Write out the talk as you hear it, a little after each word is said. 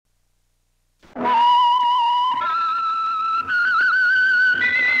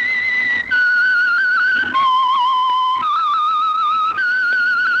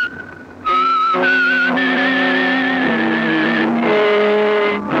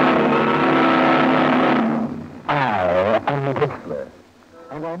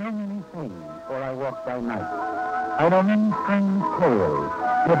walk by night. I know many strange tales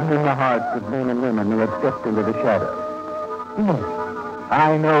hidden in the hearts of men and women who have stepped into the shadows. Yes,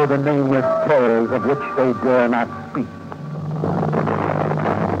 I know the nameless tales of which they dare not speak.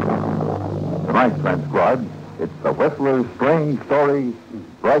 Tonight's transcribed, it's the Whistler's strange story,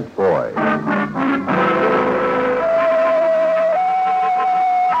 Bright Boy.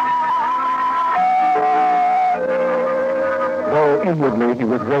 Though inwardly he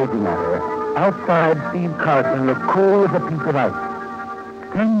was raging at her, outside Steve Carson looked cool as a piece of ice.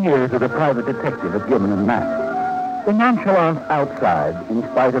 10 years as a private detective had given him that. The nonchalance outside, in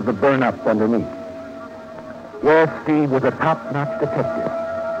spite of the burn-ups underneath. Yes, Steve was a top-notch detective.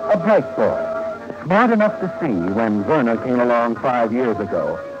 A bright boy. Smart enough to see, when Verna came along 5 years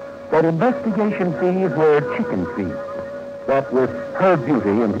ago, that investigation fees were chicken fees. That with her beauty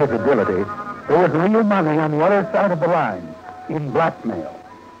and his ability, there was real money on the other side of the line, in blackmail.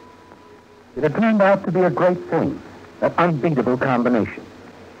 It had turned out to be a great thing, an unbeatable combination.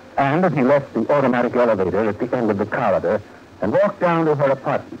 And as he left the automatic elevator at the end of the corridor and walked down to her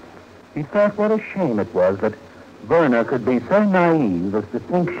apartment, he felt what a shame it was that Verna could be so naive as to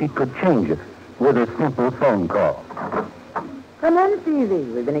think she could change it with a simple phone call. Come in, Stevie.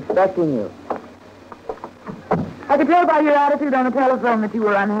 We've been expecting you. I could tell by your attitude on the telephone that you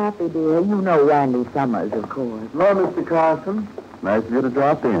were unhappy, dear. You know Randy Summers, of course. Hello, Mr. Carson. Nice of you to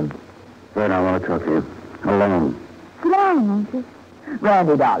drop in. Verna, I want to talk to you. Alone. Sit down, won't you?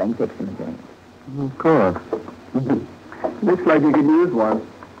 Randy, darling, fix him a drink. Of course. Looks like you could use one.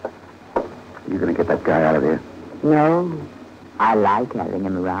 You going to get that guy out of here? No. I like having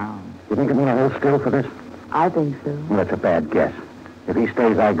him around. You think I'm going to hold still for this? I think so. Well, that's a bad guess. If he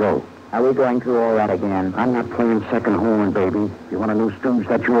stays, I go. Are we going through all that again? I'm not playing second horn, baby. If you want a new stooge,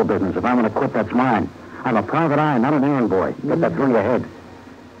 that's your business. If I'm going to quit, that's mine. I'm a private eye, not an errand boy. Get that through your head.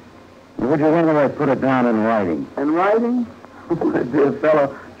 Would you rather I put it down in writing? In writing? My dear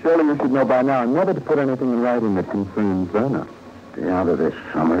fellow, surely you should know by now never to put anything in writing that concerns Verna. Stay out of this,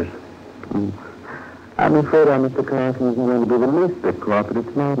 Summers. I'm afraid Mr. Carson isn't going to be the least bit cooperative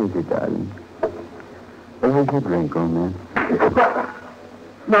tonight, is he, darling? Where's your drink, old man?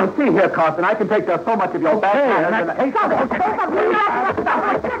 Now, see here, Carson, I can take so much of your back manners. Hey, stop it.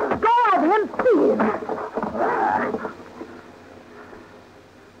 Go on, him, Steve.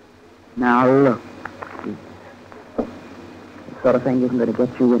 Now, look. The sort of thing isn't going to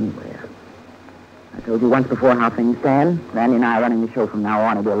get you anywhere. I told you once before how things stand. Randy and I are running the show from now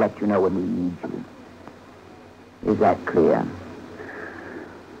on, and we'll let you know when we need you. Is that clear?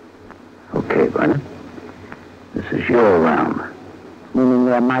 Okay, Verna. This is your round. Meaning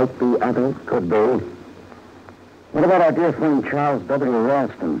there might be others? Could be. What about our dear friend Charles W.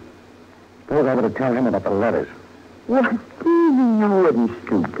 Ralston? Suppose I were to tell him about the letters. Well, Stevie, you wouldn't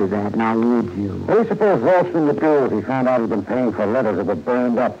stoop to that, now would you? What do you suppose Ralston would do if he found out he'd been paying for letters that were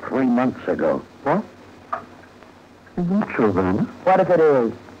burned up 3 months ago? What? Is that true, Verna? What if it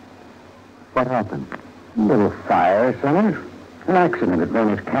is? What happened? A little fire, Summers. An accident at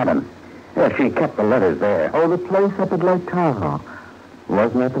Verna's cabin. Yeah, she kept the letters there. Oh, the place up at Lake Tahoe.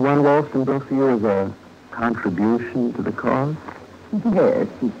 Wasn't that the one Ralston built for you as a contribution to the cause? Yes.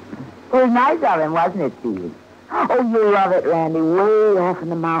 It was nice of him, wasn't it, Steve? Oh, you love it, Randy. Way off in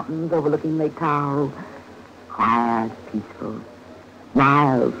the mountains overlooking Lake Tahoe. Quiet, peaceful.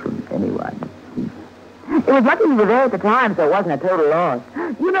 Miles from anyone. It was lucky you were there at the time, so it wasn't a total loss.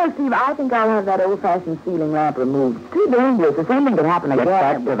 You know, Steve, I think I'll have that old-fashioned ceiling lamp removed. It's too dangerous. The same thing could happen again. Get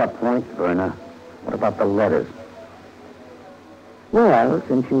back to the point, Verna. What about the letters? Well,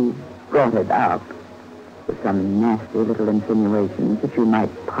 since you brought it up, with some nasty little insinuations that you might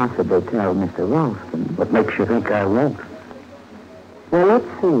possibly tell Mr. Ralston. What makes you think I won't? Well, let's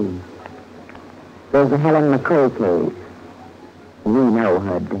see. There's the Helen McCoy case. We know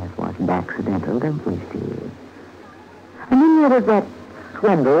her death wasn't accidental, don't we, Steve? And then there was that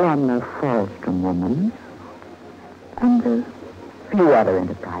swindle on the Falstrom woman. And a few other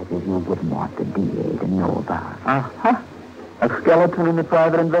enterprises you wouldn't want the DA to know about. Uh-huh. A skeleton in the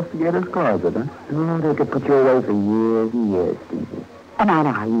private investigator's closet, huh? Oh, they could put you away for years and years, Stevie. And I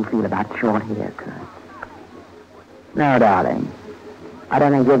know how you feel about short haircuts. No, darling. I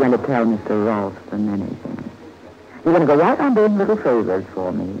don't think you're going to tell Mr. Ralston anything. You're going to go right on doing little favors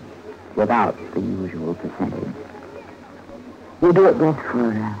for me without the usual percentage. You do it just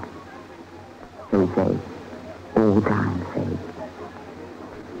for, shall we say, old time's sake.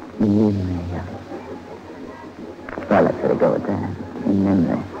 In memory of it. Well, let's let it go at that. In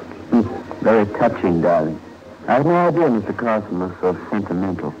memory. Very touching, darling. I had no idea Mr. Carson was so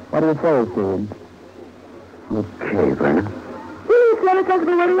sentimental. What do you say, Steve? Okay, Verna. Really the only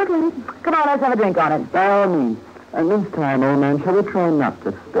sensible way to look at it. Come on, let's have a drink on it. By all means. And this time, old man, shall we try not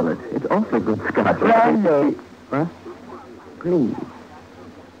to spill it? It's awfully good scotch. Brandy. What? Please.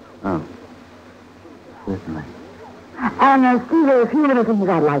 Oh. Certainly. And, Steve, there are a few little things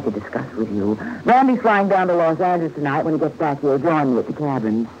I'd like to discuss with you. Randy's flying down to Los Angeles tonight. When he gets back, he'll join me at the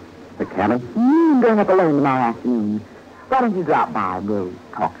cabin. The cabin? I'm going up alone tomorrow afternoon. Why don't you drop by? We'll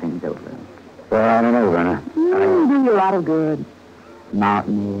talk things over. Well, I don't know, Werner. Do you a lot of good.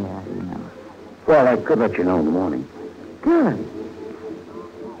 Mountain air, you know. Well, I could let you know in the morning. Good.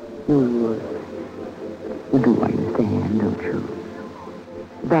 You do understand, don't you?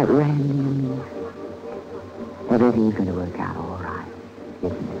 That Randy and me, everything's going to work out all right,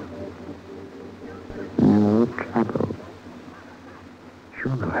 isn't it? No trouble.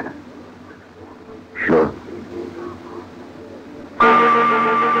 Sure, Werner. Sure.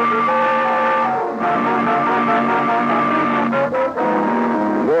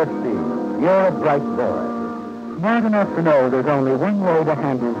 Yes, Steve. You're a bright boy. Smart enough to know there's only one way to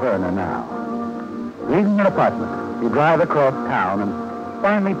handle Werner now. Leaving an apartment, you drive across town and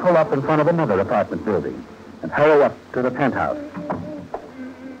finally pull up in front of another apartment building and hurry up to the penthouse.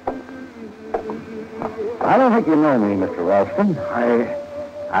 I don't think you know me, Mr. Ralston.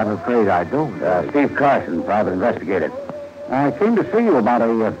 I'm afraid I don't. Steve Carson, private investigator. I came to see you about a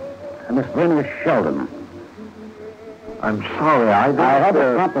Miss Verna Sheldon. I'm sorry, I have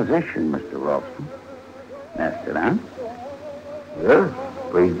a proposition, Mr. Ralston. Ask it, huh? Yes,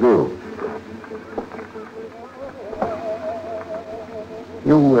 please do.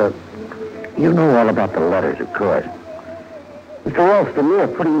 You know all about the letters, of course. Mr. Ralston, you're a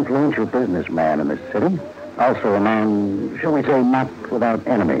pretty influential businessman in this city. Also a man, shall we say, not without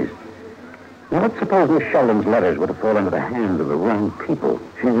enemies. Now, let's suppose Miss Sheldon's letters were to fall into the hands of the wrong people.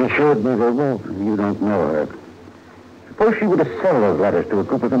 She's assured me they won't, and you don't know her. Suppose she were to sell those letters to a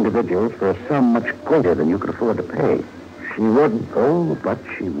group of individuals for a sum much greater than you could afford to pay. She wouldn't. Oh, but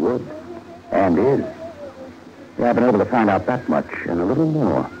she would. And is. Yeah, I've been able to find out that much and a little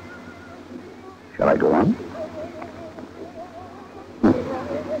more. Shall I go on?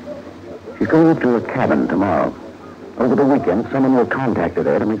 She's going up to her cabin tomorrow. Over the weekend, someone will contact her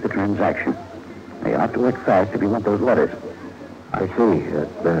there to make the transaction. Now, you have to work fast if you want those letters. I see.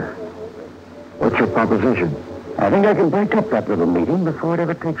 What's your proposition? I think I can break up that little meeting before it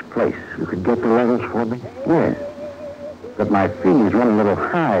ever takes place. You could get the letters for me? Yes. But my fees run a little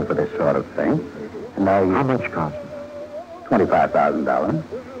high for this sort of thing. And How much cost? $25,000.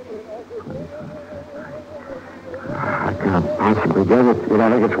 I can't possibly get it. You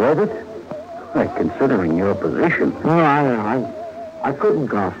don't think it's worth it? Well, considering your position. No, I couldn't,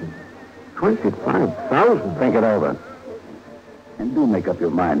 Carson. 25,000. Think it over. And do make up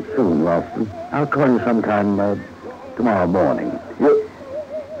your mind soon, Ralston. I'll call you sometime tomorrow morning.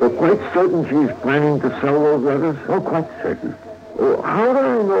 You're quite certain she's planning to sell those letters? Oh, quite certain. How do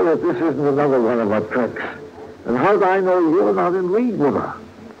I know that this isn't another one of her tricks? And how do I know you're not in league with her?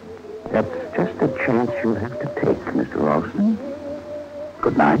 That's just a chance you'll have to take, Mr. Ralston.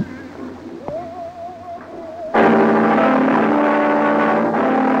 Good night.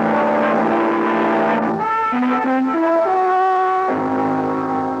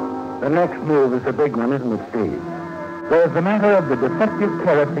 The next move is the big one, isn't it, Steve? There's the matter of the defective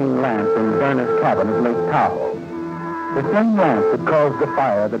kerosene lamp in Verna's cabin at Lake Tahoe. The same lamp that caused the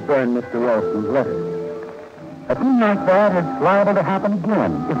fire that burned Mr. Ralston's letters. A thing like that is liable to happen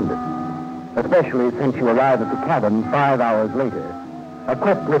again, isn't it? Especially since you arrive at the cabin 5 hours later,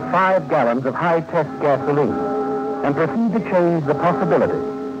 equipped with 5 gallons of high-test gasoline, and proceed to change the possibility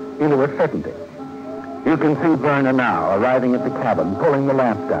into a certainty. You can see Verna now arriving at the cabin, pulling the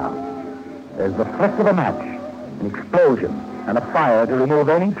lamp down. There's the flick of a match, an explosion, and a fire to remove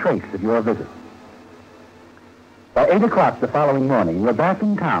any trace of your visit. By 8 o'clock the following morning, you're back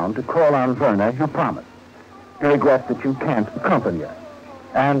in town to call on Verna as you promised, to regret that you can't accompany her,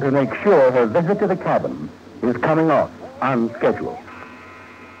 and to make sure her visit to the cabin is coming off on schedule.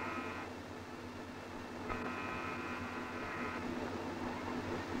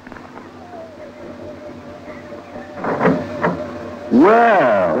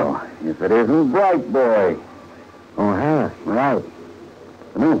 Well, if it isn't Bright Boy. Oh, huh? Right.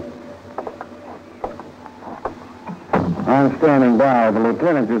 Come in. I'm standing by. The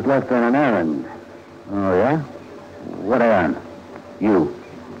lieutenant just left on an errand. Oh, yeah? What errand? You.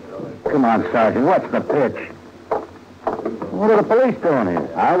 Come on, Sergeant. What's the pitch? What are the police doing here?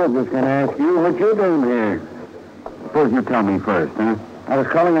 I was just going to ask you what you're doing here. Suppose you tell me first, huh? I was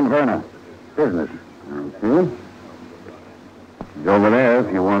calling in Verna. Business. Okay. She's over there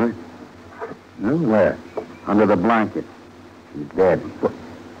if you want her. Where? Under the blanket. He's dead.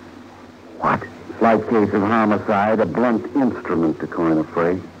 What? Slight case of homicide, a blunt instrument, to coin a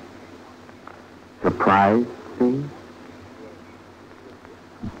phrase. Surprise, see?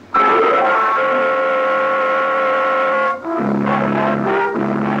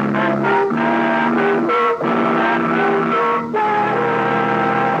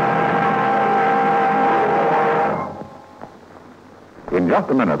 In just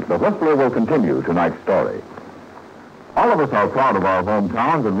a minute, the Whistler will continue tonight's story. All of us are proud of our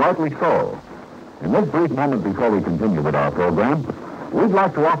hometowns, and rightly so. In this brief moment before we continue with our program, we'd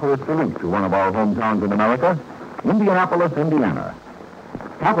like to offer a salute to one of our hometowns in America, Indianapolis, Indiana.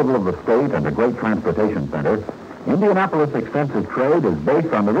 Capital of the state and a great transportation center, Indianapolis' extensive trade is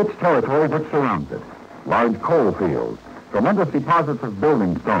based on the rich territory which surrounds it. Large coal fields, tremendous deposits of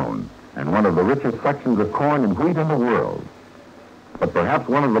building stone, and one of the richest sections of corn and wheat in the world. But perhaps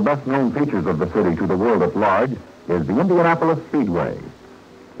one of the best-known features of the city to the world at large is the Indianapolis Speedway.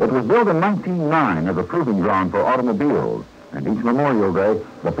 It was built in 1909 as a proving ground for automobiles, and each Memorial Day,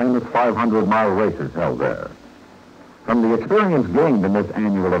 the famous 500-mile race is held there. From the experience gained in this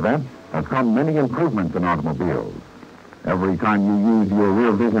annual event have come many improvements in automobiles. Every time you used your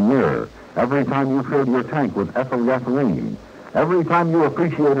rear vision mirror, every time you filled your tank with ethyl gasoline, every time you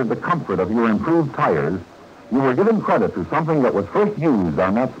appreciated the comfort of your improved tires, you were given credit to something that was first used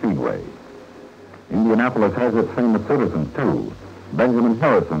on that speedway. Indianapolis has its famous citizens, too. Benjamin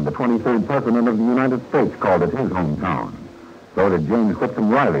Harrison, the 23rd President of the United States, called it his hometown. So did James Whitcomb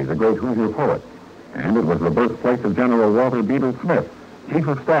Riley, the great Hoosier poet. And it was the birthplace of General Walter Beadle Smith, Chief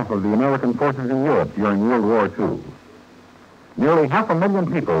of Staff of the American forces in Europe during World War II. Nearly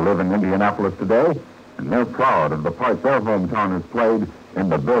 500,000 people live in Indianapolis today, and they're proud of the part their hometown has played in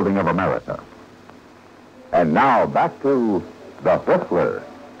the building of America. And now, back to the Whistler.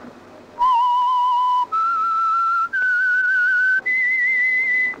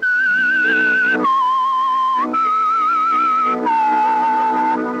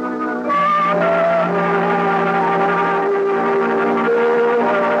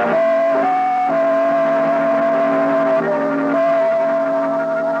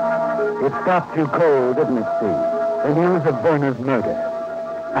 It stopped you cold, didn't it, Steve? The news of Verner's murder.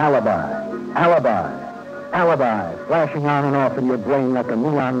 Alibi, alibi, alibi, flashing on and off in your brain like a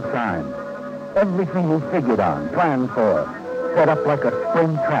neon sign. Everything you figured on, planned for, set up like a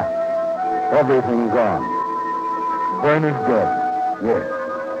spring trap. Everything gone. Verner's dead.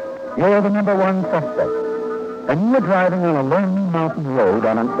 Yes. You're the number one suspect. And you were driving on a lonely mountain road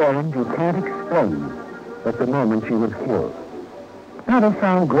on an errand you can't explain at the moment she was killed. That'll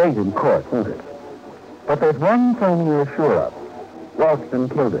sound great in court, won't it? But there's one thing you're sure of. Ralston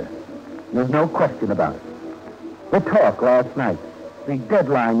killed her. There's no question about it. The talk last night, the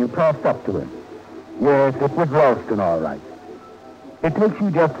deadline you tossed up to him. Yes, it was Ralston, all right. It takes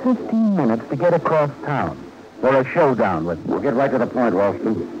you just 15 minutes to get across town for a showdown with him. We'll get right to the point,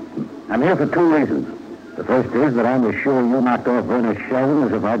 Ralston. I'm here for two reasons. The first is that I'm as sure you knocked off Verner Sheldon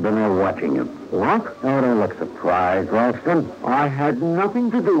as if I'd been there watching him. What? Oh, don't look surprised, Ralston. I had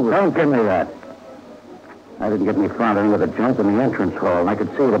nothing to do with it. Don't give me that. I didn't get any farther into the junk than the entrance hall, and I could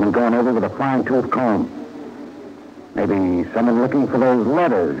see it had been gone over with a fine-tooth comb. Maybe someone looking for those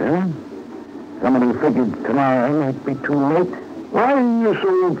letters, eh? Someone who figured tomorrow might be too late. Why are you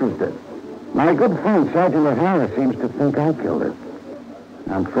so interested? My good friend Sergeant O'Hara seems to think I killed her.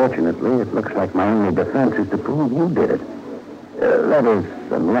 Unfortunately, it looks like my only defense is to prove you did it. Letters,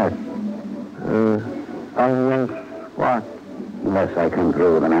 unless... unless what? Unless I come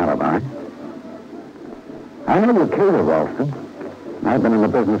through with an alibi. I know you killed her, Ralston. I've been in the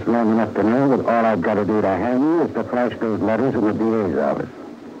business long enough to know that all I've got to do to hang you is to flash those letters in the DA's office.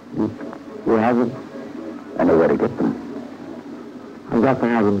 You have them? I know where to get them. I've got to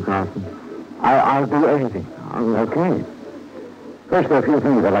have them, Carson. I'll do anything. Okay. First, there are a few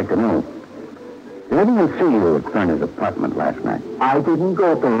things I'd like to know. Did anyone see you at Verner's apartment last night? I didn't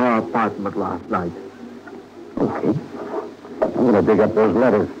go to her apartment last night. Okay. I'm going to dig up those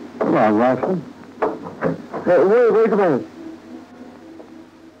letters. Come on, Ralston. Hey, wait a minute.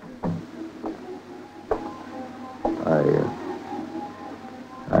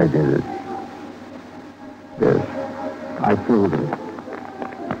 I did it. Yes. I killed her.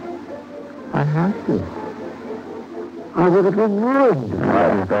 I had to. I would have been ruined.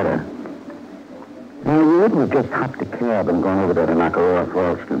 That's better. Now, you wouldn't have just hopped a cab and gone over there to knock her off,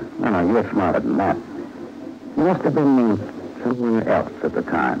 Ralston. No, you're smarter than that. You must have been somewhere else at the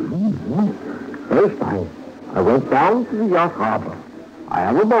time. Mm-hmm. First, I went down to the yacht harbor. I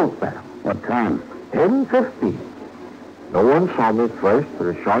have a boat there. What time? 10:50. No one saw me at first, but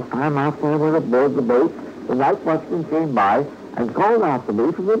a short time after I was aboard the boat, the night watchman came by and called after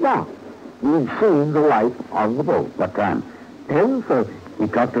me from the dock. He'd seen the light on the boat. What time? 10:30. He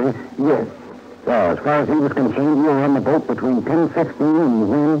talked to her? Yes. So, as far as he was concerned, you were on the boat between 10:15 and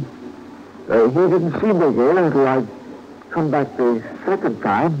when? He didn't see me again until I'd come back the second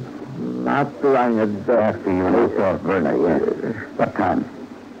time. After I had... After you left off Verna, yes. What time?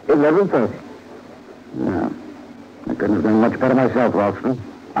 11:30. No. I couldn't have done much better myself, Ralston.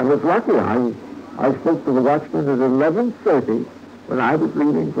 I was lucky. I spoke to the watchman at 11:30 when I was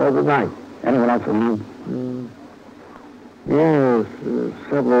leaving for the night. Anyone else around? Yes,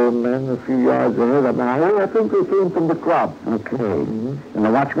 several men a few yards ahead of me. I think they came from the club. Okay. Mm-hmm. And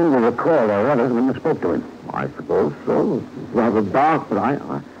the watchman will recall their orders when you spoke to him? I suppose so. It's rather dark, but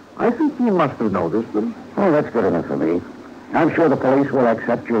I think he must have noticed them. Oh, that's good enough for me. I'm sure the police will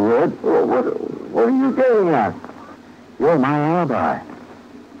accept your word. Oh, what are you getting at? You're my alibi.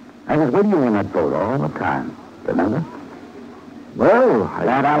 I was with you in that boat all the time. Remember? Well,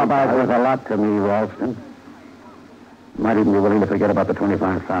 that alibi was a lot to me, Ralston. You might even be willing to forget about the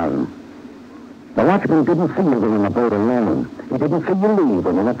 $25,000. The watchman didn't see you in the boat alone. He didn't see you leave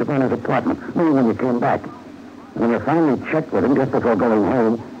when you left to find his apartment, nor when you came back. And when you finally checked with him just before going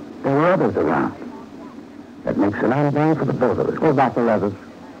home, there were others around. That makes an alibi for the both of us. What about the letters?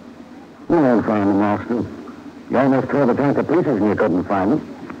 You won't find them, Ralston. You almost tore the tank to pieces and you couldn't find them.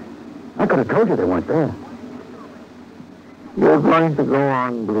 I could have told you they weren't there. You're going to go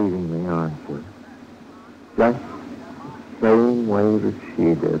on believing me, aren't you? Just the same way that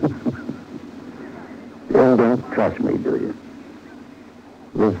she did. You don't trust me, do you?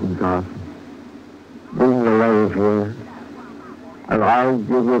 Listen, Carson. Bring the letters here, and I'll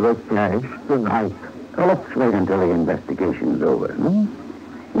give you the cash tonight. Well, let's wait until the investigation's over.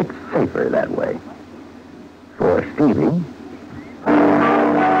 It's safer that way. For Stevie.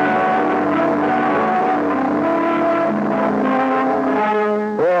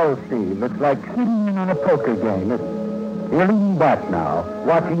 Well, Steve, it's like sitting in on a poker game. You're leaning back now,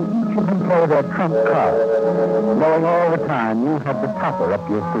 watching each of them play their trump card, knowing all the time you have the topper up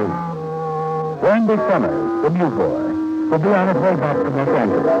your sleeve. Randy Summers, the new boy, will be on his way back to Los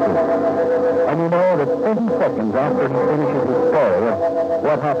Angeles soon. And you know that 30 seconds after he finishes his story of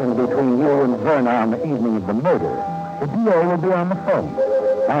what happened between you and Verna on the evening of the murder, the DA will be on the phone,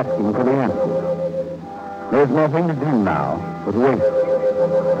 asking for the answers. There's nothing to do now but wait.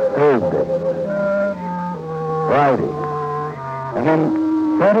 Thursday. Friday. And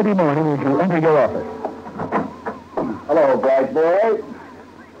then Saturday morning as you enter your office. Hello, bright boy.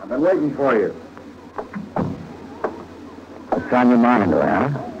 I've been waiting for you. What's on your mind, huh?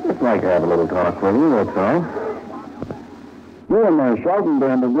 Just like to have a little talk with you, that's all. You and Sheldon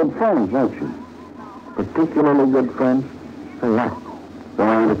Band are good friends, aren't you? Particularly good friends? For what? So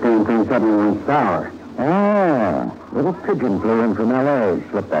I understand things suddenly went sour. Ah, little pigeon flew in from L.A.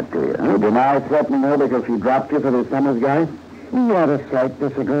 Slipped that to you, huh? You deny threatening her because she dropped you for the Summers guy? We had a slight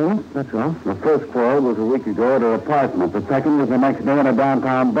disagreement, that's all. The first quarrel was a week ago at her apartment. The second was the next day in a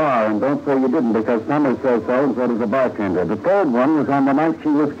downtown bar. And don't say you didn't, because Summers says so, and so does the bartender. The third one was on the night she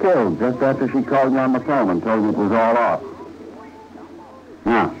was killed, just after she called you on the phone and told you it was all off.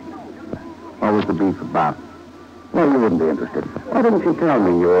 Now, what was the beef about? Well, you wouldn't be interested. Why didn't you tell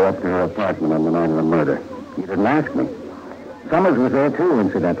me you were up to her apartment on the night of the murder? You didn't ask me. Summers was there, too,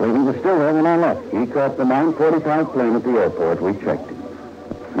 incidentally. He was still there when I left. He caught the 9:45 plane at the airport. We checked him.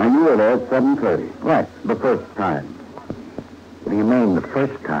 Now, you were there at 7:30. Right, the first time. What do you mean, the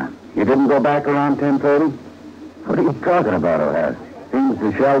first time? You didn't go back around 10:30? What are you talking about, O'Hara? Seems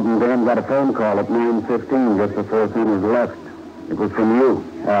the Sheldon Dan got a phone call at 9:15 just before Summers left. It was from you.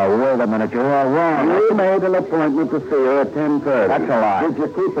 Wait a minute, you're all wrong. You made an appointment to see her at 10:30. That's a lie. Did you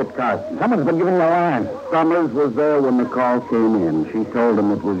keep it, Carson? Someone's been giving you a line. Summers was there when the call came in. She told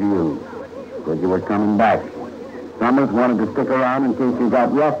him it was you. Said you were coming back. Summers wanted to stick around in case you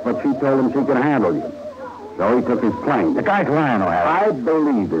got rough, but she told him she could handle you. So he took his plane. The guy's lying, O'Hara. I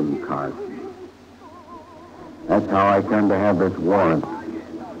believe him, Carson. That's how I come to have this warrant.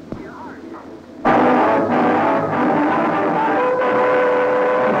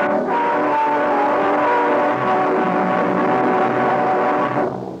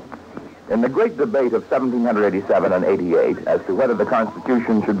 In the great debate of 1787 and 88 as to whether the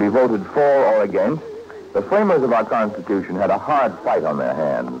Constitution should be voted for or against, the framers of our Constitution had a hard fight on their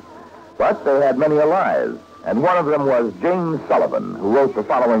hands. But they had many allies, and one of them was James Sullivan, who wrote the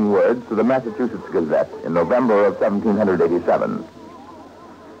following words to the Massachusetts Gazette in November of 1787.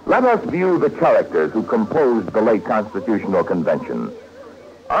 Let us view the characters who composed the late Constitutional Convention.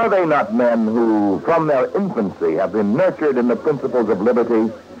 Are they not men who, from their infancy, have been nurtured in the principles of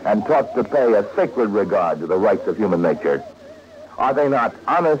liberty and taught to pay a sacred regard to the rights of human nature? Are they not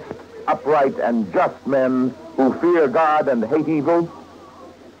honest, upright, and just men who fear God and hate evil?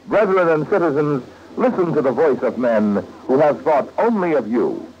 Brethren and citizens, listen to the voice of men who have thought only of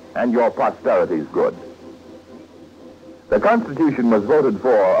you and your posterity's good. The Constitution was voted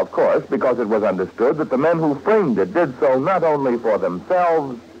for, of course, because it was understood that the men who framed it did so not only for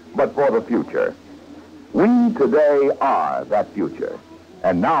themselves, but for the future. We today are that future.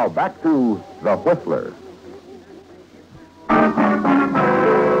 And now back to The Whistler.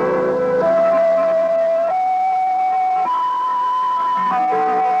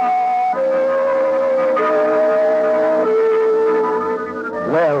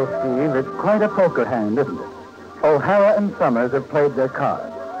 Well, Steve, it's quite a poker hand, isn't it? O'Hara and Summers have played their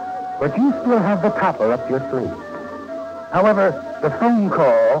cards, but you still have the topper up your sleeve. However, the phone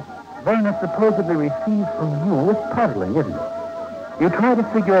call Verna supposedly received from you is puzzling, isn't it? You try to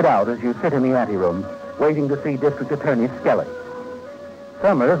figure it out as you sit in the anteroom, waiting to see District Attorney Skelly.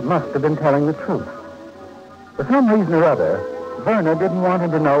 Summers must have been telling the truth. For some reason or other, Verna didn't want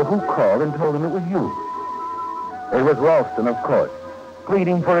him to know who called and told him it was you. It was Ralston, of course,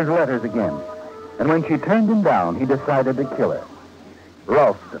 pleading for his letters again. And when she turned him down, he decided to kill her.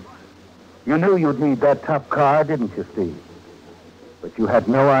 Ralston. You knew you'd need that top car, didn't you, Steve? But you had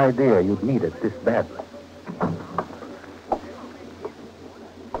no idea you'd need it this badly.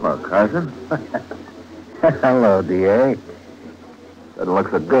 Well, Carson. Hello, D.A. Doesn't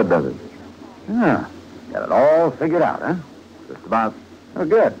look so good, does it? Yeah. Got it all figured out, huh? Just about. Oh,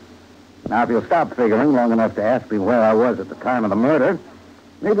 good. Now, if you'll stop figuring long enough to ask me where I was at the time of the murder,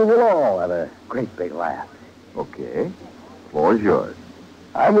 maybe we'll all have a great big laugh. Okay. Floor's yours.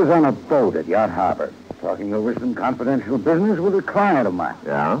 I was on a boat at Yacht Harbor, talking over some confidential business with a client of mine.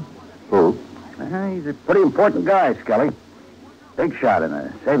 Yeah? Who? He's a pretty important guy, Skelly. Big shot in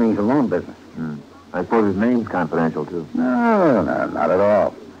the savings and loan business. I suppose his name's confidential, too. No, not at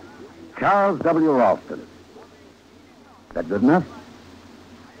all. Charles W. Ralston. Is that good enough?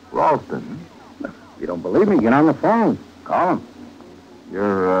 Ralston? If you don't believe me, get on the phone. Call him.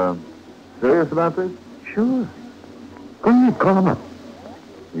 You're, serious about this? Sure. Go ahead, call him up.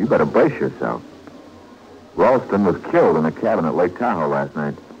 You better brace yourself. Ralston was killed in a cabin at Lake Tahoe last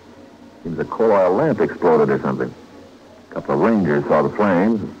night. Seems a coal oil lamp exploded or something. A couple of rangers saw the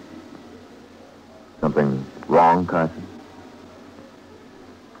flames. Something wrong, Carson?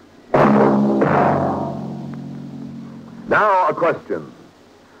 Now, a question.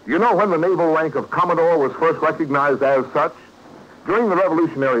 Do you know when the naval rank of Commodore was first recognized as such? During the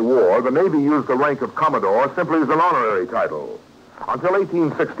Revolutionary War, the Navy used the rank of Commodore simply as an honorary title. Until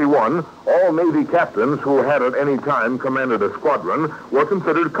 1861, all Navy captains who had at any time commanded a squadron were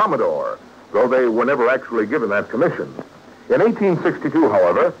considered Commodore, though they were never actually given that commission. In 1862,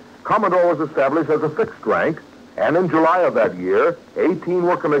 however, Commodore was established as a fixed rank, and in July of that year, 18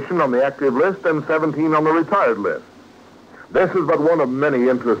 were commissioned on the active list and 17 on the retired list. This is but one of many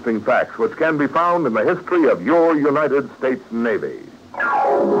interesting facts which can be found in the history of your United States Navy.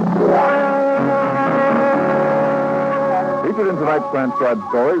 Featured in tonight's transcribed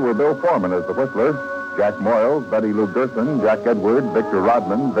story were Bill Foreman as the Whistler, Jack Moyles, Betty Lou Gerson, Jack Edwards, Victor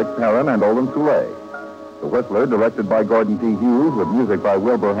Rodman, Vic Perrin, and Olin Soule. The Whistler, directed by Gordon T. Hughes with music by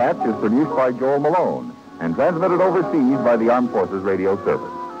Wilbur Hatch, is produced by Joel Malone and transmitted overseas by the Armed Forces Radio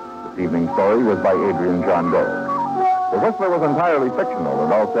Service. This evening's story was by Adrian John Doe. The Whistler was entirely fictional,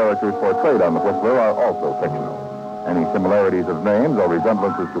 and all characters portrayed on The Whistler are also fictional. Any similarities of names or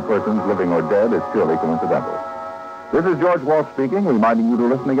resemblances to persons living or dead is purely coincidental. This is George Walsh speaking, reminding you to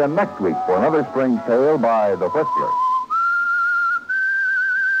listen again next week for another strange tale by The Whistler.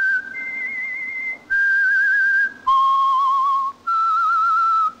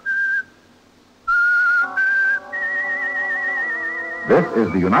 This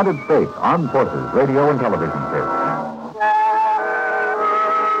is the United States Armed Forces Radio and Television Service.